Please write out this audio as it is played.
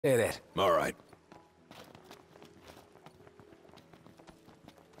Hit it. All right.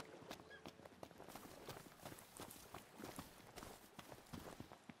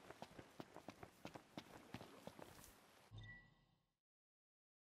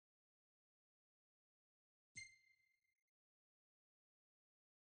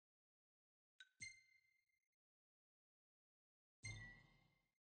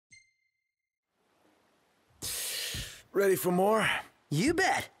 Ready for more? You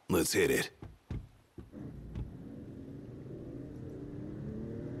bet. Let's hit it.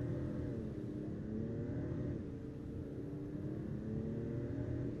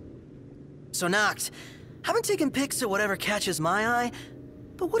 So, Noct, haven't taken pics of whatever catches my eye,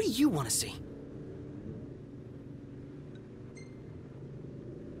 but what do you want to see?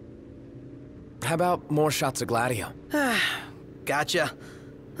 How about more shots of Gladio? Gotcha.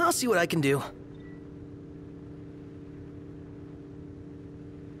 I'll see what I can do.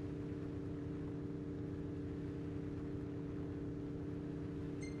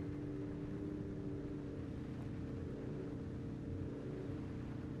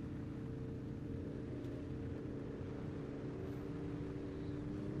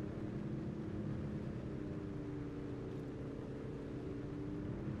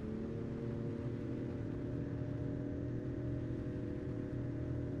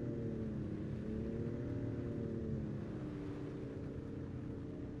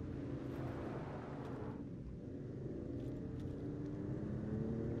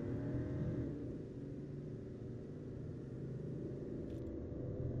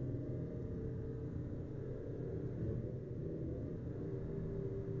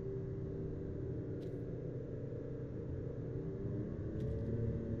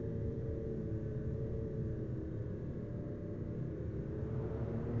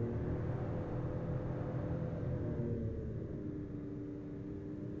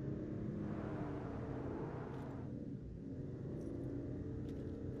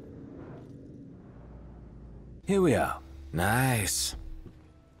 Here we are. Nice.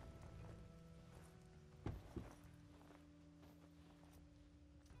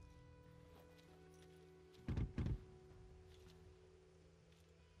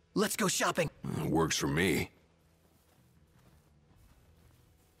 Let's go shopping. Works for me.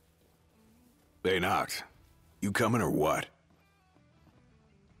 Hey, Noct. You coming or what?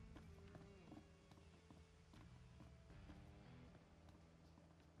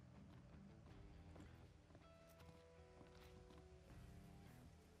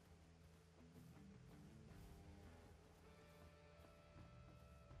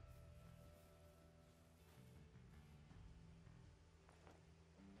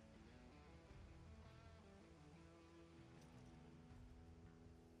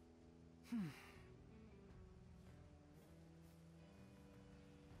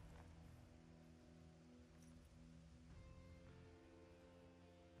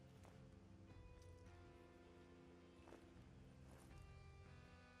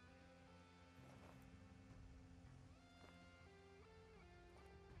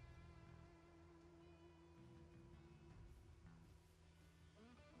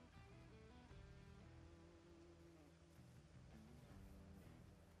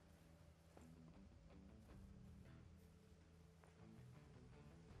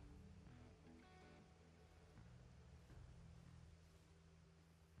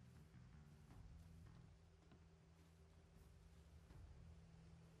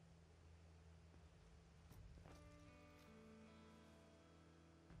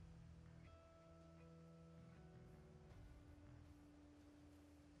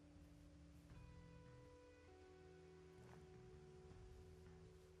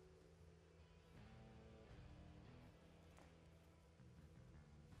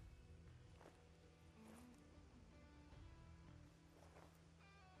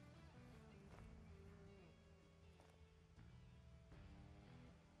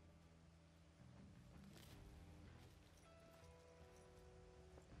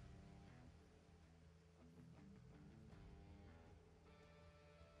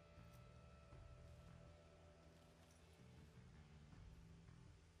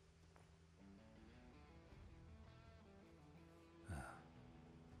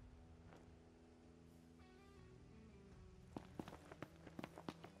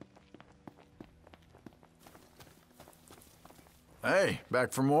 Hey,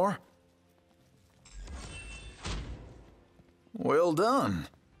 back for more? Well done.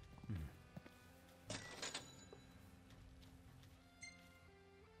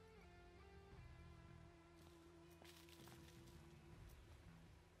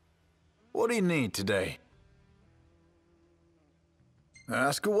 What do you need today?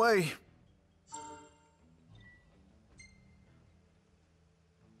 Ask away.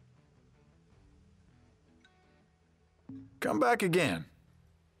 Come back again.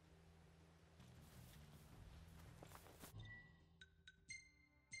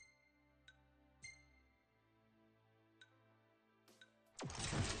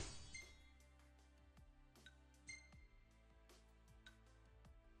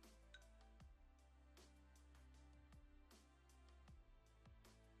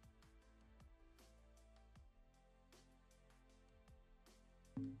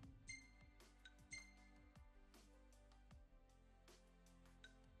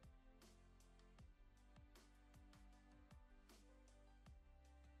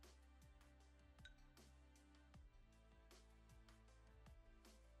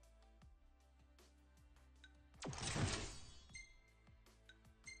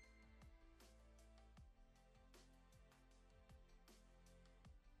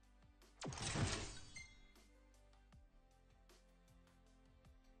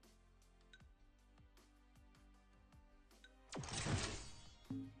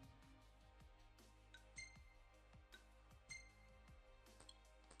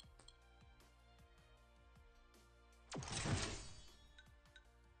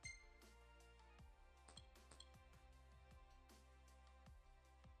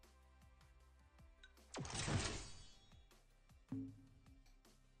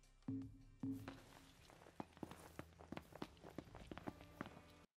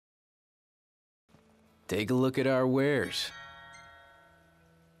 Take a look at our wares.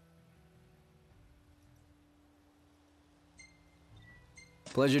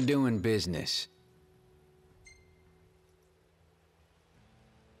 Pleasure doing business.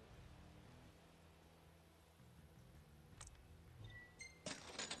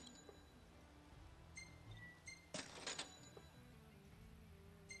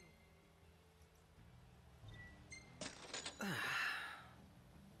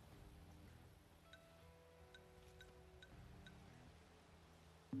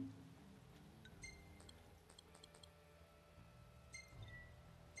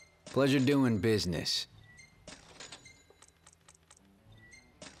 Pleasure doing business.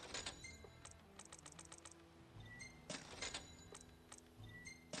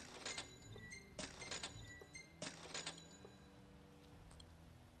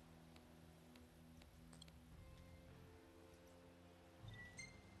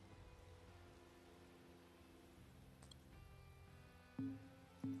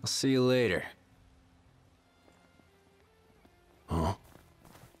 I'll see you later. Huh?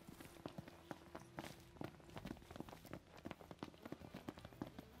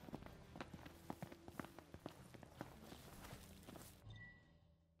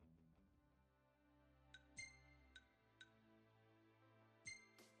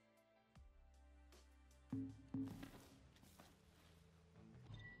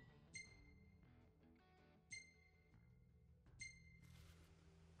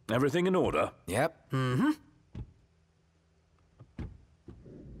 Everything in order? Yep. Mm-hmm.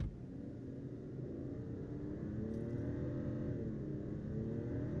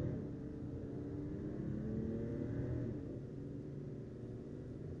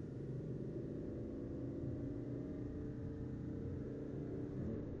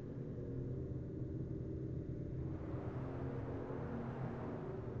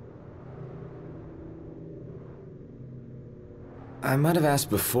 I might have asked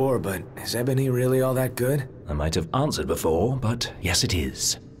before, but is Ebony really all that good? I might have answered before, but yes, it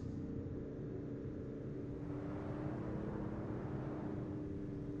is.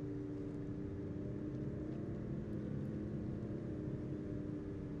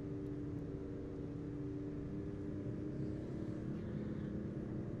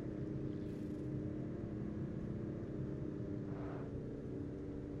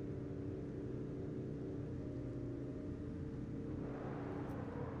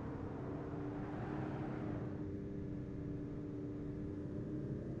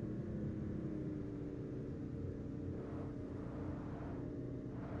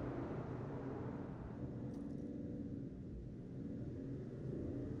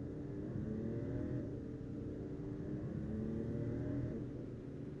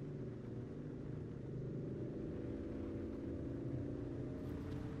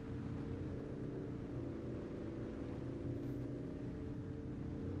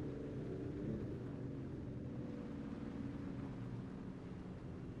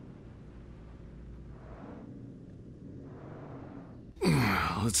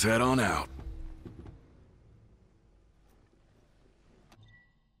 Let's head on out.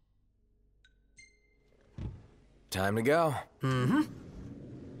 Time to go. Mm-hmm.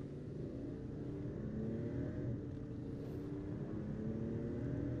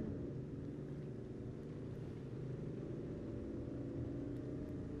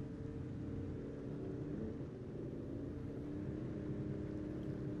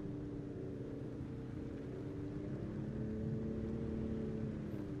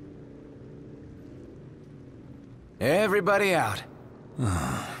 Everybody out.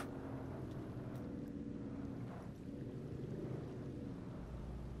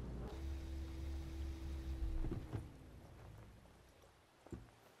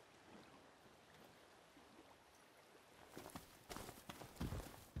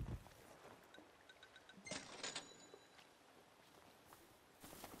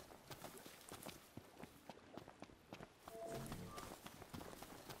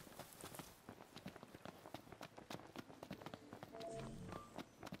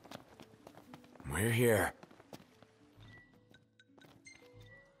 We're here.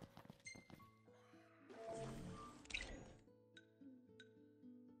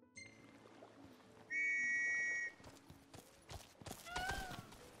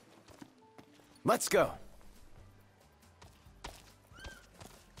 Let's go.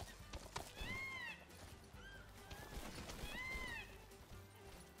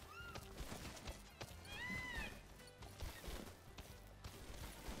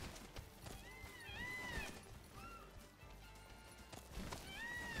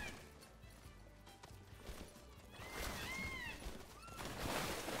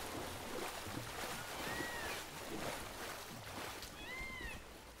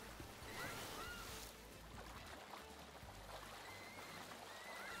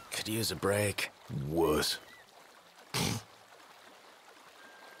 Could use a break. Wuss.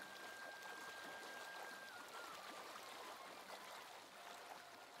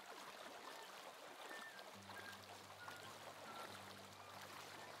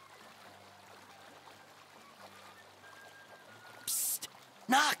 Psst!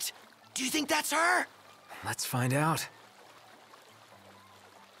 Noct! Do you think that's her? Let's find out.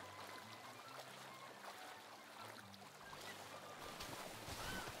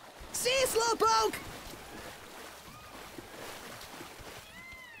 See you, Slowpoke!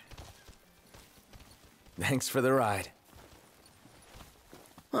 Thanks for the ride.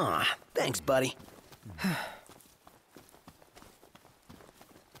 Aw, thanks, buddy.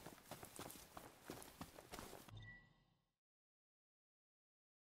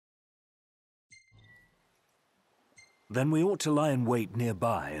 Then we ought to lie in wait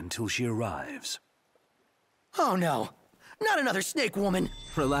nearby until she arrives. Oh no! Not another snake woman!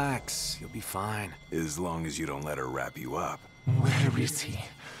 Relax, you'll be fine. As long as you don't let her wrap you up. Where is he?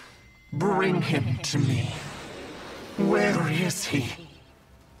 Bring him to me. Where is he?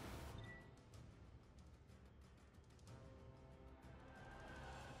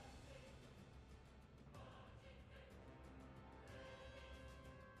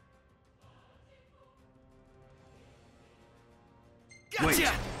 Wait.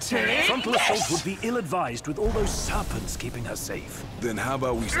 Frontal assault would be ill-advised with all those serpents keeping her safe. Then how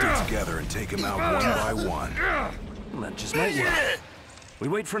about we stick together and take him out one by one? That just might work. We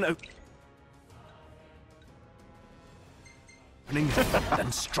wait for an opening,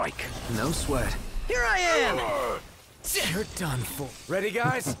 then strike. No sweat. Here I am! You're done for. Ready,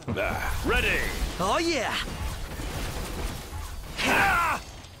 guys? Ready! Oh yeah!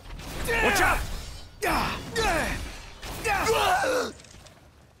 Watch out!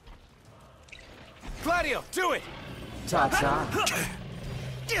 Gladio, do it!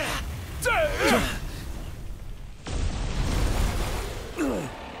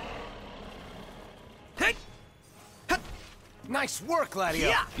 Nice work, Gladio.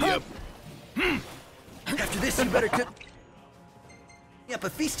 Yeah! Yep. After this, you better cook up a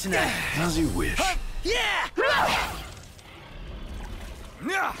feast tonight. As you wish. Yeah!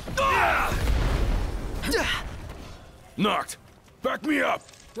 Knocked. Back me up.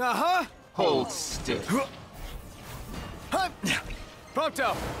 Uh-huh. Hold still.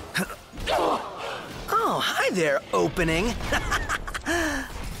 Prompto. Oh, hi there, opening.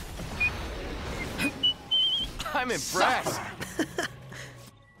 I'm impressed.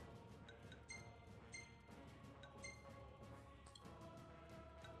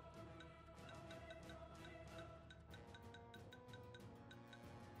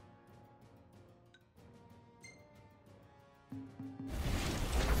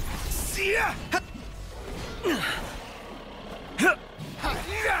 See ya!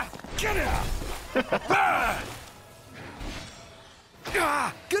 Get it!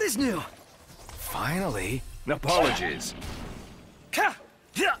 Good as new. Finally. Apologies.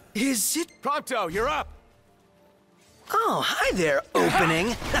 Is it? Prompto, you're up. Oh, hi there,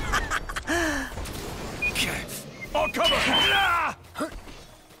 opening. I'll cover!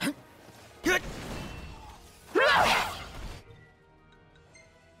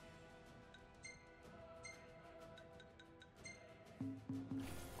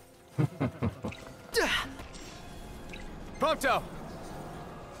 Prompto.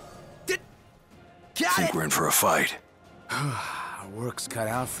 Got think we're in for a fight. Our work's cut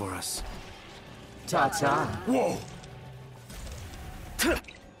out for us. Ta-ta. Whoa!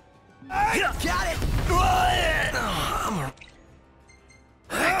 Got it!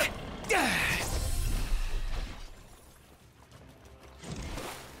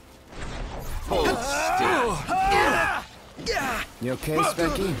 Hold still. You okay,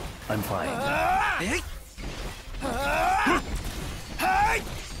 Specky? I'm fine.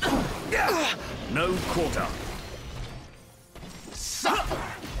 No quarter.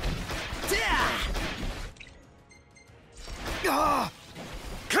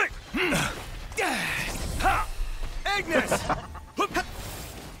 Ignis!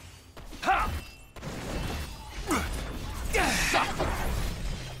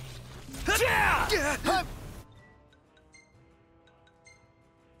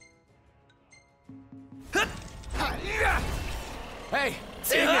 Hey,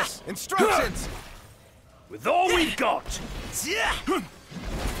 Ignis! Instructions! With all we've got.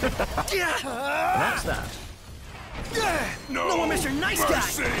 That's that. No, Mr. Nice Guy!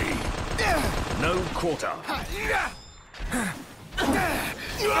 No quarter.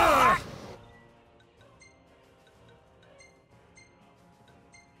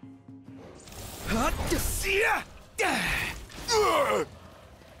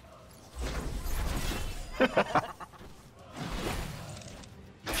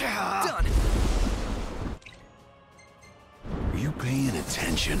 Done. Are you paying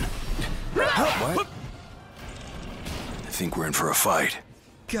attention? What? I think we're in for a fight.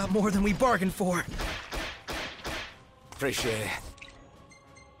 Got more than we bargained for. Appreciate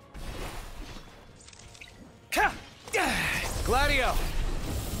it. Gladio!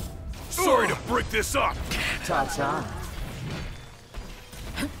 Sorry to break this up. Ta-ta.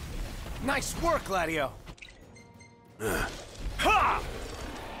 Nice work, Gladio!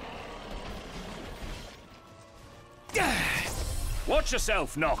 Watch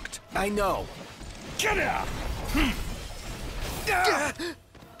yourself, Knocked. I know. Get here!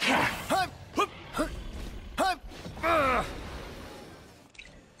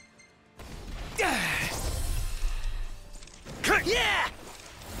 Yeah!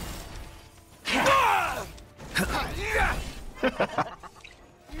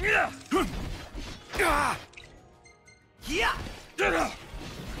 Yeah!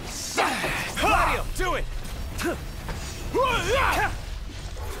 Gladio, do it!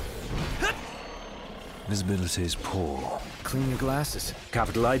 Visibility's poor. Clean your glasses.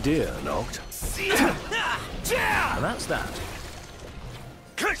 Capital idea, Knocked. And that's that.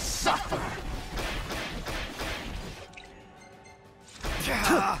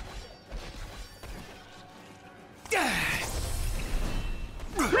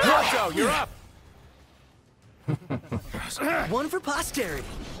 Prompto, you're up! One for posterity.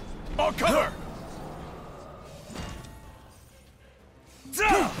 All cover!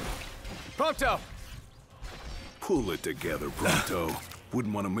 Prompto! Pull it together, Prompto.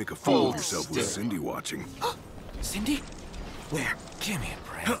 Wouldn't want to make a fool of yourself with still. Cindy watching. Cindy? Where? Give me a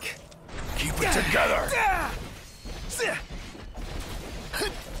break. Keep it together!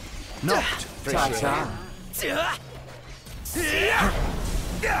 Knocked. Ta-ta.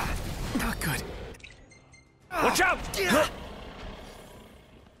 Not good. Watch out!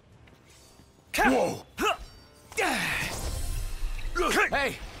 Whoa!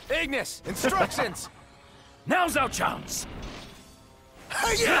 Hey, Ignis! Instructions! Now's our chance.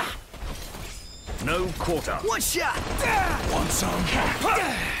 No quarter. One shot! Want some?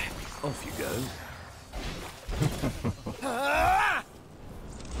 Off you go.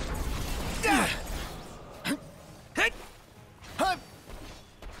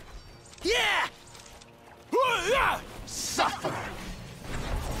 Yeah! Suffer.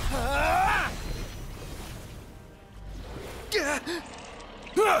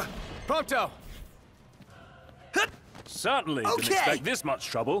 Prompto! Certainly didn't Okay. expect this much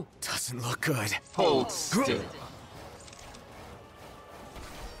trouble. Doesn't look good. Hold still.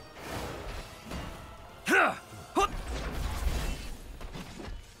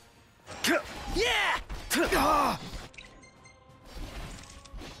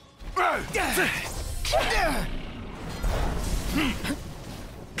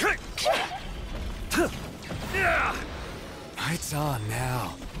 Yeah! Lights on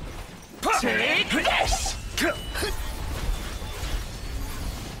now. Take this!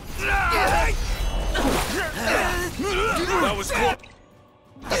 That was cool.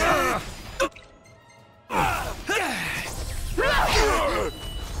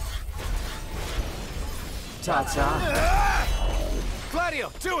 Ta-ta.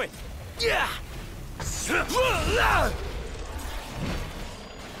 Gladio, do it! Yeah!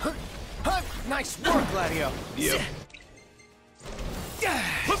 Nice work, Gladio. Yep.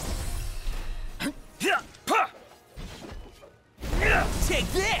 Take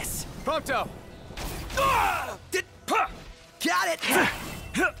this! Prompto. Got it!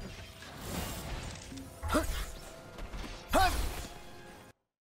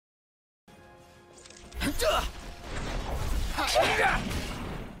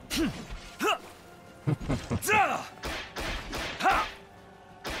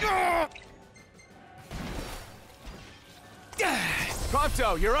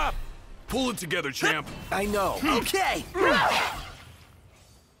 Prompto, you're up. Pull it together, champ. I know. Okay!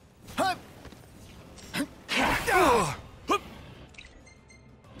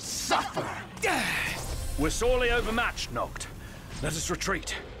 Suffer. We're sorely overmatched, Noct. Let us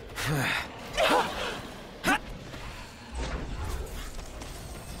retreat.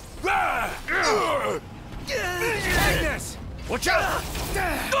 Ignis! Watch out!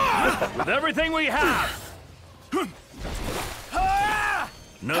 With everything we have!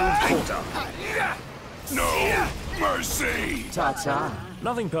 No quarter. No mercy. Ta-ta.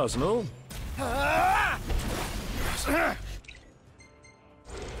 Nothing personal.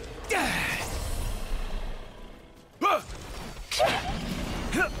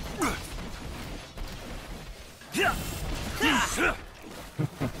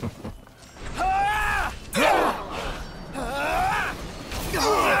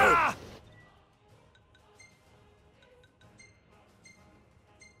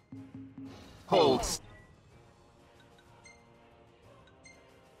 Hold.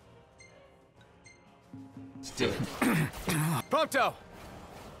 Still. Prompto!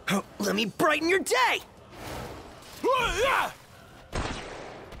 Let me brighten your day!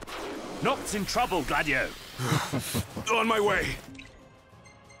 Noct's in trouble, Gladio. On my way.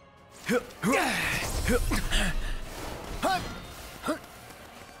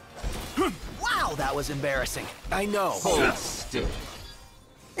 Wow, that was embarrassing. I know. Hold still.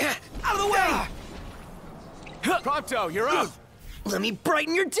 Out of the way! Prompto, you're up. Let me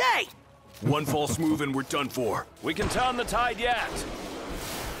brighten your day! One false move and we're done for. We can turn the tide yet.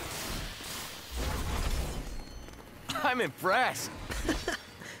 I'm impressed.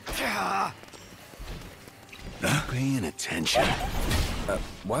 Not paying attention.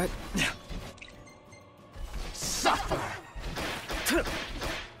 What? Suffer.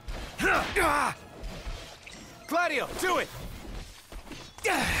 Gladio, do it!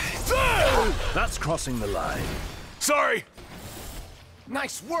 That's crossing the line. Sorry.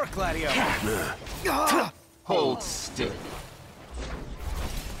 Nice work, Gladio. Hold still.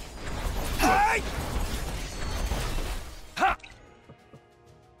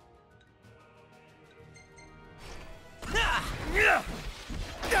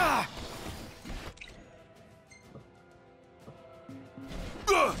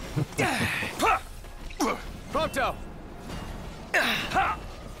 Prompto!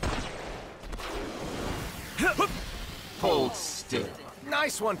 Hold still.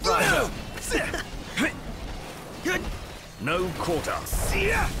 Nice one, Prompto. No quarter.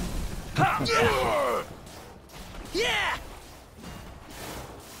 Yeah!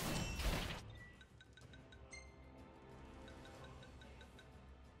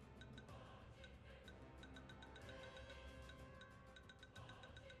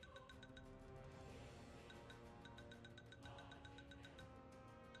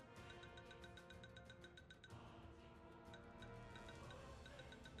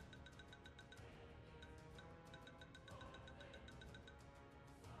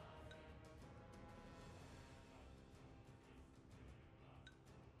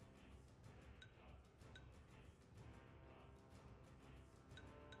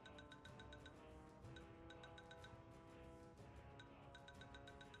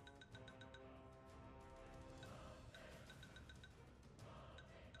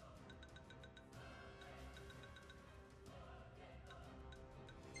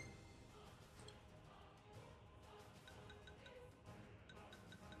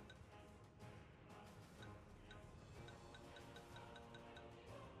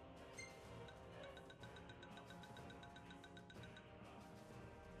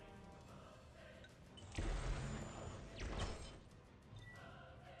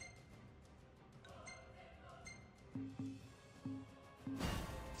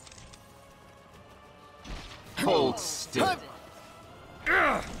 Hold still.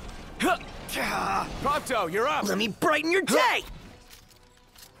 Prompto, you're up. Let me brighten your day!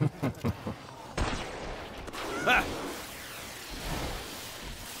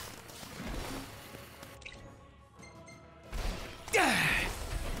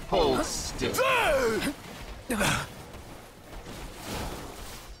 Hold still.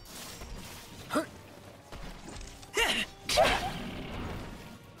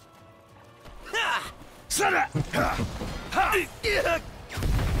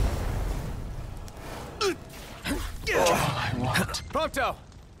 Prompto!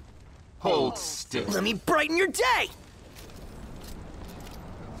 Hold still. Let me brighten your day!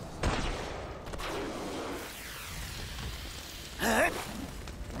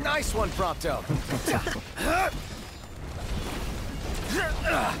 Nice one, Prompto.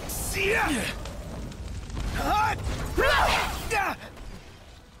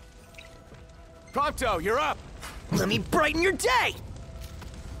 Prompto, you're up! Let me brighten your day!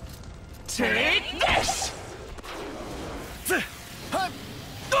 Take this!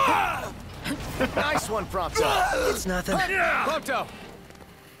 Nice one, Prompto. It's nothing. Prompto!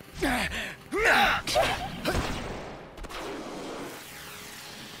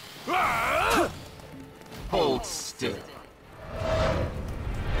 Hold still.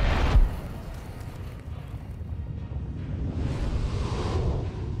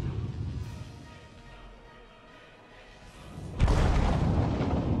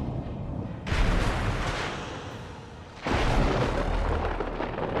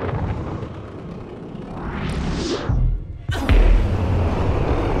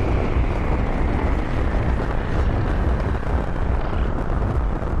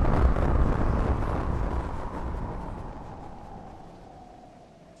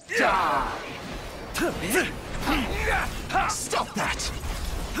 Stop that!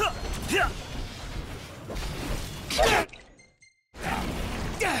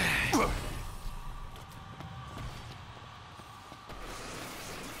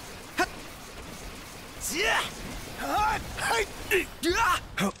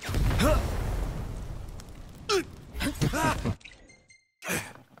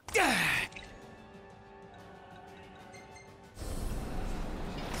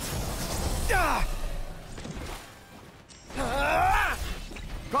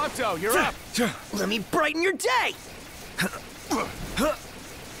 Prompto, you're up! Let me brighten your day!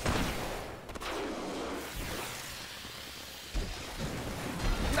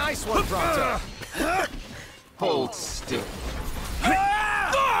 Nice one, Prompto. Hold still.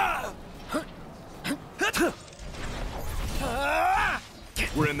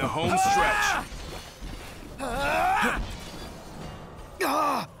 We're in the home stretch.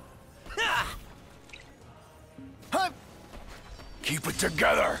 Keep it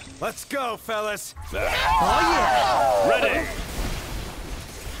together. Let's go, fellas. Ready.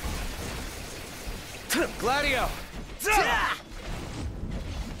 Gladio!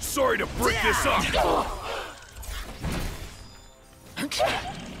 Sorry to break this up.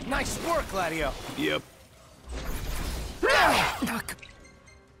 Nice work, Gladio. Yep.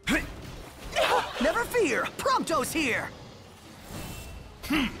 Never fear, Prompto's here!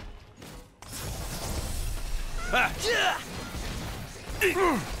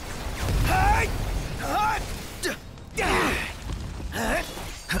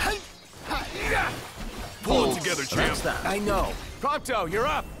 Pull it together, champ. I know. Prompto, you're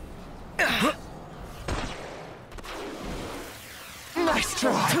up! Nice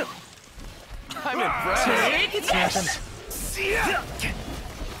try. I'm impressed. Take this!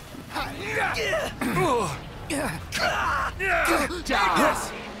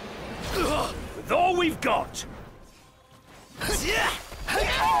 With all we've got.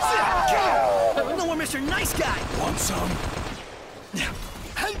 No more Mr. Nice Guy! Want some?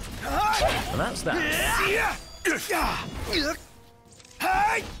 Well, that's that.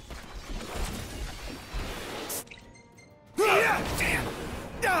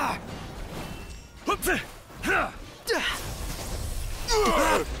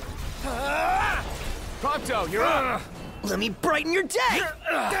 Prompto, you're up! Let me brighten your day!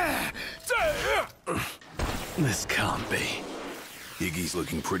 This can't be. Iggy's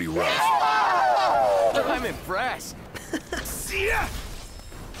looking pretty rough. I'm impressed.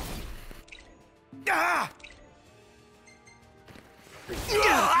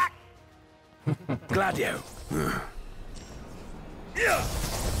 Gladio.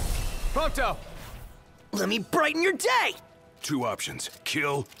 Prompto! Let me brighten your day! Two options.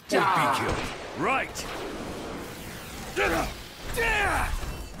 Kill or be killed. Right.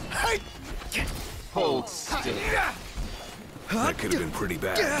 Hold still. That could have been pretty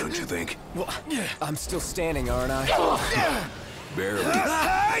bad, don't you think? Well, I'm still standing, aren't I? Barely.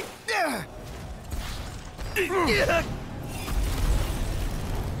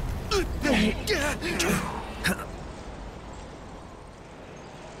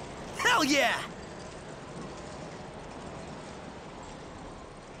 Hell yeah!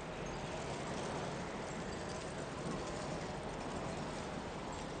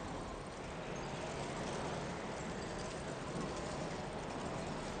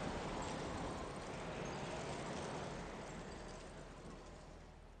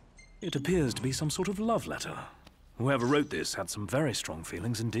 It appears to be some sort of love letter. Whoever wrote this had some very strong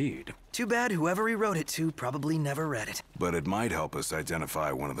feelings indeed. Too bad whoever he wrote it to probably never read it. But it might help us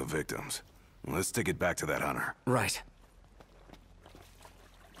identify one of the victims. Let's take it back to that hunter. Right.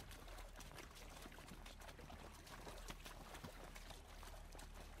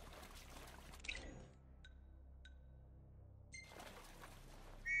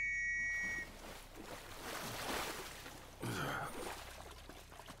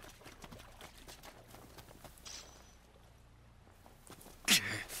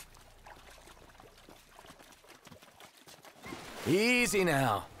 Easy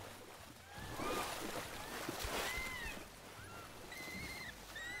now.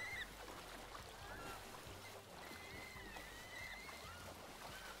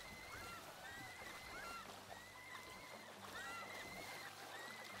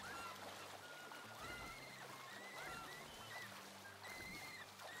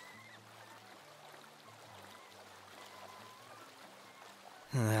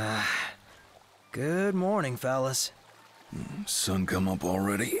 Good morning, fellas. Sun come up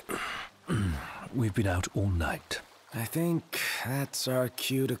already? We've been out all night. I think that's our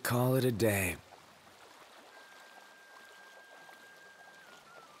cue to call it a day.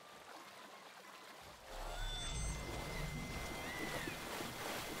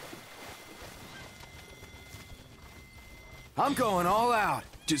 I'm going all out.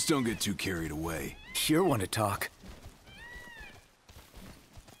 Just don't get too carried away. You're one to talk.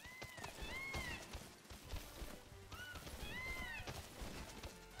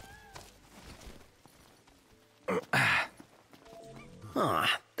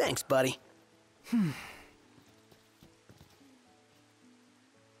 Aw, thanks, buddy.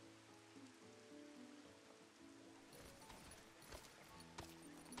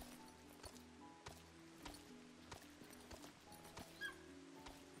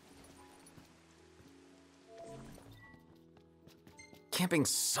 Camping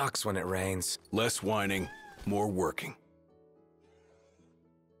sucks when it rains. Less whining, more working.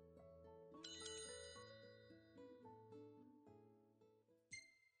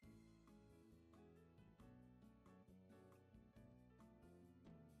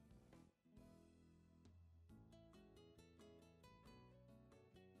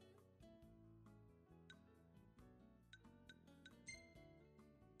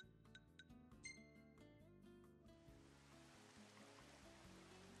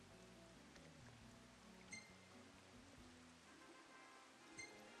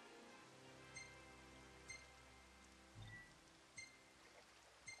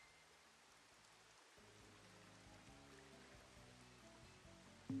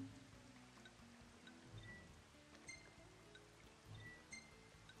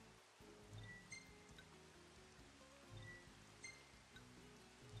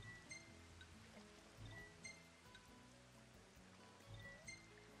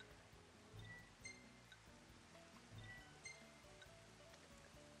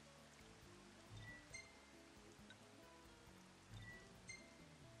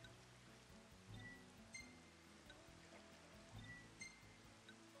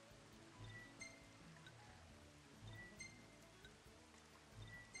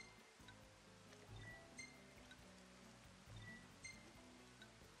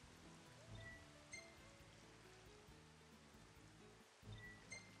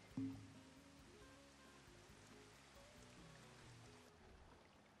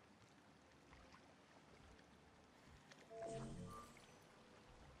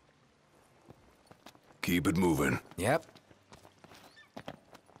 Keep it moving. Yep.